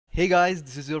Hey guys,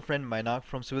 this is your friend Mainak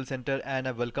from Civil Center and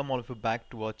I welcome all of you back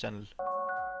to our channel.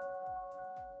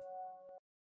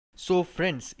 So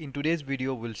friends, in today's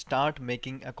video we'll start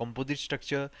making a composite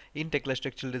structure in Tekla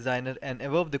Structural Designer, and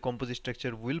above the composite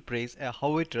structure we'll place a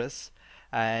Howe Truss,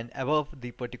 and above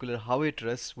the particular Howe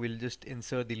Truss we'll just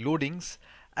insert the loadings,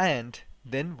 and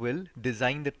then we'll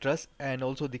design the truss and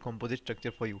also the composite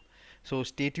structure for you. So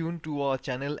stay tuned to our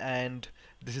channel, and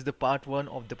this is the part 1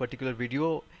 of the particular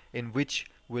video in which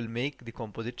we'll make the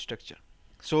composite structure.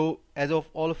 So as of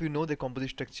all of you know, the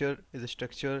composite structure is a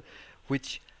structure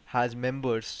which has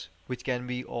members which can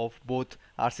be of both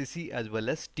RCC as well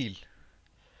as steel.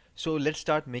 So let's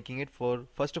start making it.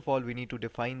 First of all, we need to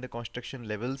define the construction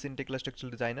levels in Tekla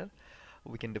Structural Designer.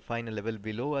 We can define a level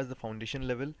below as the foundation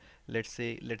level. Let's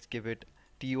give it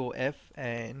TOF,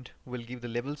 and we'll give the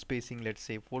level spacing, let's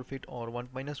say 4 feet or 1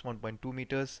 minus 1.2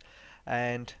 meters,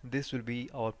 and this will be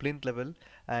our plinth level,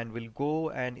 and we'll go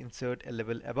and insert a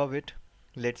level above it.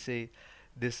 Let's say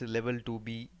this level to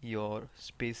be your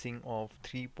spacing of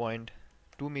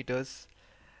 3.2 meters,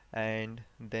 and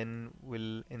then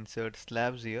we'll insert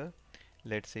slabs here.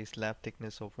 Let's say slab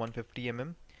thickness of 150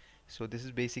 mm. So this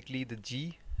is basically the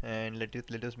G, and let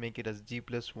us make it as G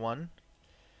plus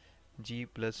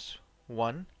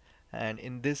 1, and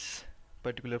in this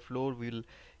particular floor we'll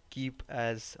keep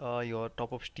as your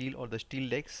top of steel or the steel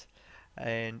decks,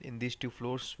 and in these two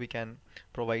floors we can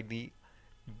provide the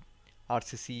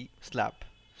RCC slab.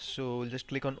 So we'll just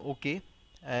click on OK,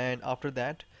 and after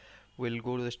that we'll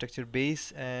go to the structure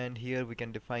base, and here we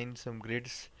can define some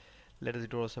grids. Let us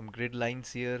draw some grid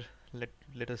lines here.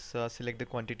 Let us select the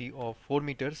quantity of 4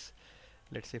 meters,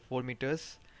 let's say 4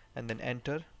 meters, and then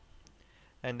enter.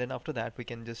 And then after that we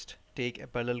can just take a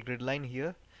parallel grid line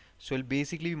here. So we'll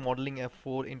basically be modeling a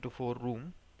 4 into 4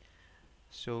 room.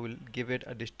 So we'll give it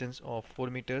a distance of 4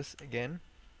 meters again,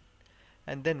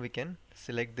 and then we can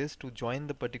select this to join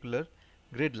the particular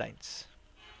grid lines.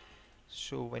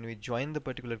 So when we join the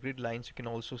particular grid lines, you can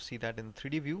also see that in the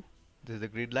 3D view. This is the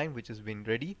grid line which has been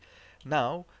ready.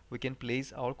 Now we can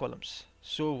place our columns.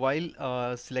 So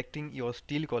while selecting your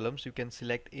steel columns, you can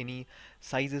select any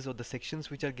sizes of the sections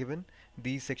which are given.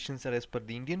 These sections are as per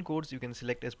the Indian codes. You can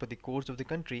select as per the codes of the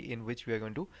country in which we are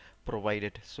going to provide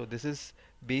it. So this is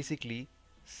basically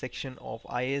section of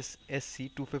IS SC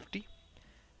 250.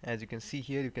 As you can see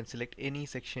here, you can select any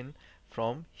section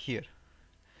from here.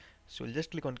 So we'll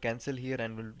just click on cancel here,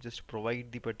 and we'll just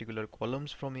provide the particular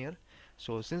columns from here.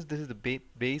 So since this is the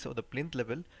base of the plinth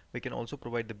level, we can also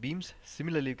provide the beams.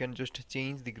 Similarly, you can just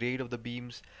change the grade of the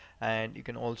beams, and you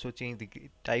can also change the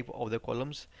type of the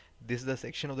columns. This is the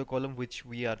section of the column which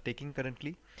we are taking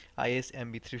currently, IS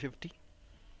MB 350.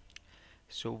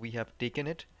 So we have taken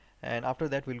it, and after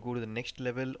that we'll go to the next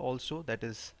level also, that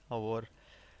is our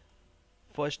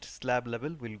first slab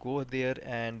level. We'll go there,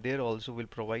 and there also we'll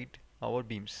provide our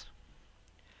beams.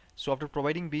 So after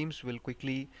providing beams, we'll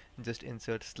quickly just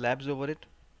insert slabs over it.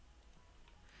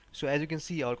 So as you can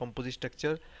see, our composite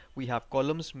structure, we have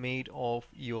columns made of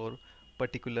your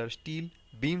particular steel,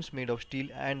 beams made of steel,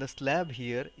 and the slab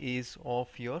here is of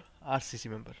your RCC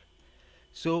member.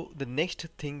 So the next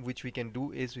thing which we can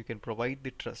do is we can provide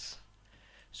the truss,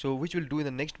 so which we'll do in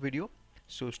the next video.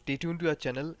 So stay tuned to our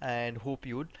channel and hope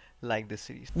you'd like this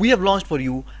series. We have launched for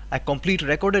you a complete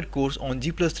recorded course on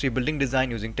G+3 building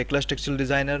design using Tekla Structural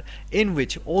Designer, in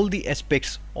which all the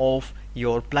aspects of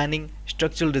your planning,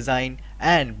 structural design,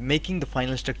 and making the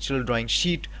final structural drawing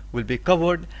sheet will be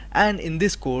covered. And in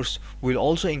this course we'll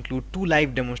also include 2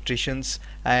 live demonstrations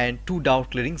and 2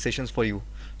 doubt clearing sessions for you.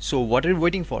 So what are you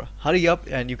waiting for? Hurry up,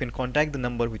 and you can contact the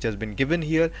number which has been given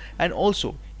here, and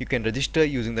also you can register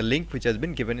using the link which has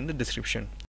been given in the description.